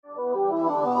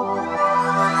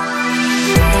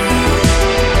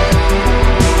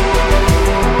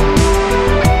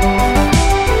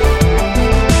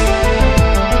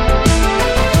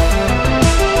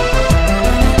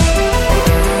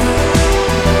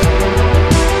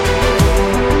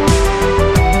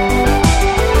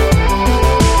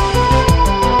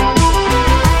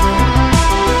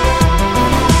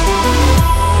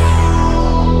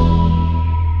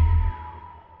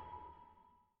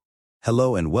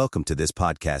Hello and welcome to this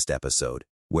podcast episode,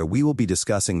 where we will be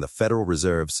discussing the Federal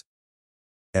Reserve's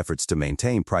efforts to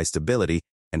maintain price stability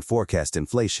and forecast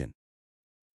inflation.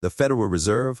 The Federal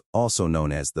Reserve, also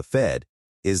known as the Fed,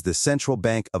 is the central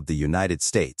bank of the United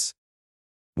States.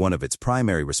 One of its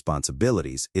primary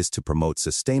responsibilities is to promote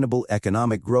sustainable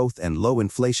economic growth and low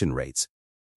inflation rates.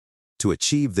 To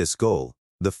achieve this goal,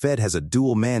 the Fed has a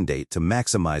dual mandate to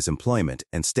maximize employment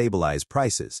and stabilize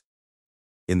prices.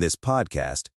 In this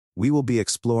podcast, we will be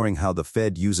exploring how the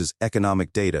Fed uses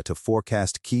economic data to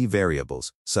forecast key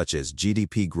variables such as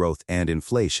GDP growth and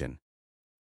inflation.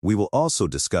 We will also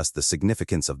discuss the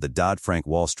significance of the Dodd-Frank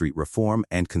Wall Street Reform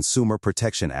and Consumer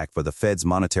Protection Act for the Fed's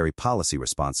monetary policy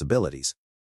responsibilities.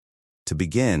 To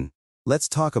begin, let's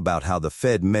talk about how the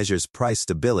Fed measures price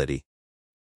stability.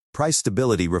 Price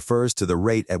stability refers to the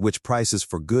rate at which prices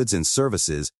for goods and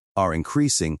services are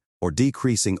increasing or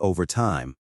decreasing over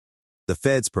time. The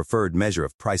Fed's preferred measure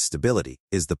of price stability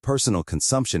is the Personal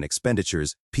Consumption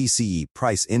Expenditures (PCE)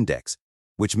 price index,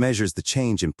 which measures the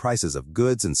change in prices of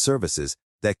goods and services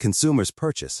that consumers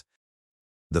purchase.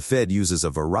 The Fed uses a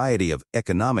variety of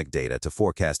economic data to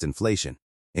forecast inflation,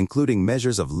 including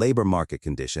measures of labor market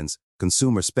conditions,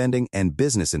 consumer spending, and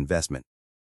business investment.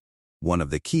 One of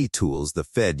the key tools the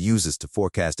Fed uses to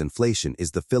forecast inflation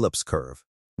is the Phillips curve,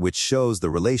 which shows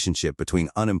the relationship between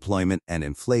unemployment and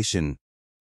inflation.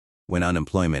 When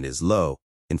unemployment is low,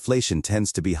 inflation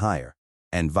tends to be higher,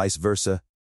 and vice versa.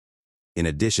 In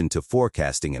addition to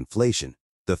forecasting inflation,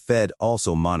 the Fed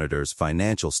also monitors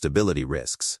financial stability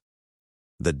risks.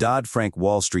 The Dodd-Frank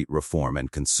Wall Street Reform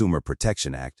and Consumer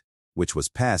Protection Act, which was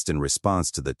passed in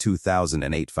response to the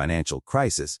 2008 financial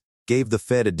crisis, gave the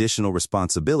Fed additional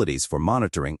responsibilities for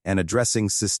monitoring and addressing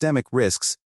systemic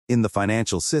risks in the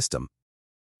financial system.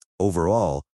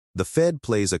 Overall, the Fed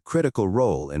plays a critical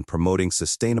role in promoting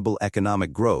sustainable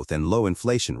economic growth and low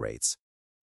inflation rates.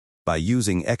 By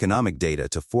using economic data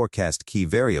to forecast key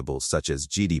variables such as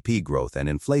GDP growth and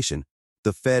inflation,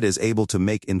 the Fed is able to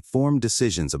make informed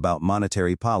decisions about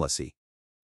monetary policy.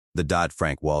 The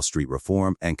Dodd-Frank Wall Street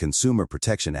Reform and Consumer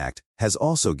Protection Act has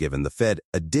also given the Fed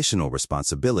additional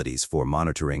responsibilities for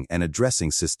monitoring and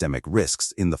addressing systemic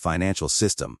risks in the financial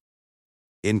system.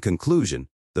 In conclusion,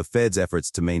 the Fed's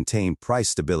efforts to maintain price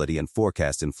stability and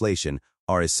forecast inflation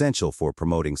are essential for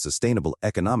promoting sustainable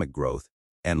economic growth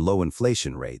and low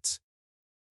inflation rates.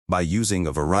 By using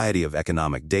a variety of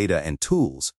economic data and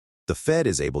tools, the Fed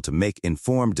is able to make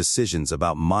informed decisions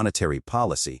about monetary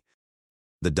policy.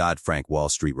 The Dodd-Frank Wall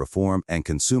Street Reform and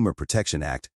Consumer Protection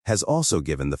Act has also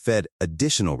given the Fed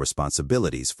additional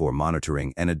responsibilities for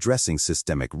monitoring and addressing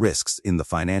systemic risks in the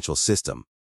financial system.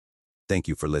 Thank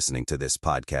you for listening to this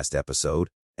podcast episode,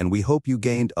 and we hope you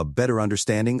gained a better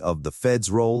understanding of the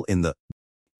Fed's role in the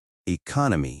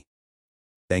economy.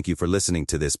 Thank you for listening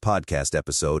to this podcast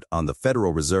episode on the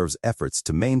Federal Reserve's efforts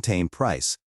to maintain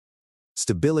price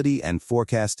stability and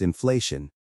forecast inflation.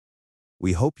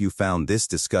 We hope you found this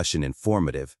discussion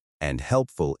informative and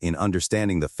helpful in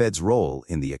understanding the Fed's role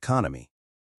in the economy.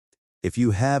 If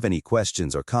you have any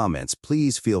questions or comments,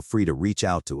 please feel free to reach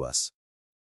out to us.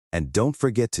 And don't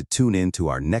forget to tune in to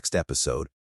our next episode,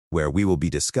 where we will be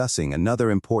discussing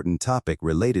another important topic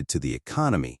related to the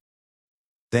economy.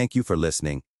 Thank you for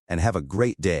listening, and have a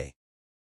great day.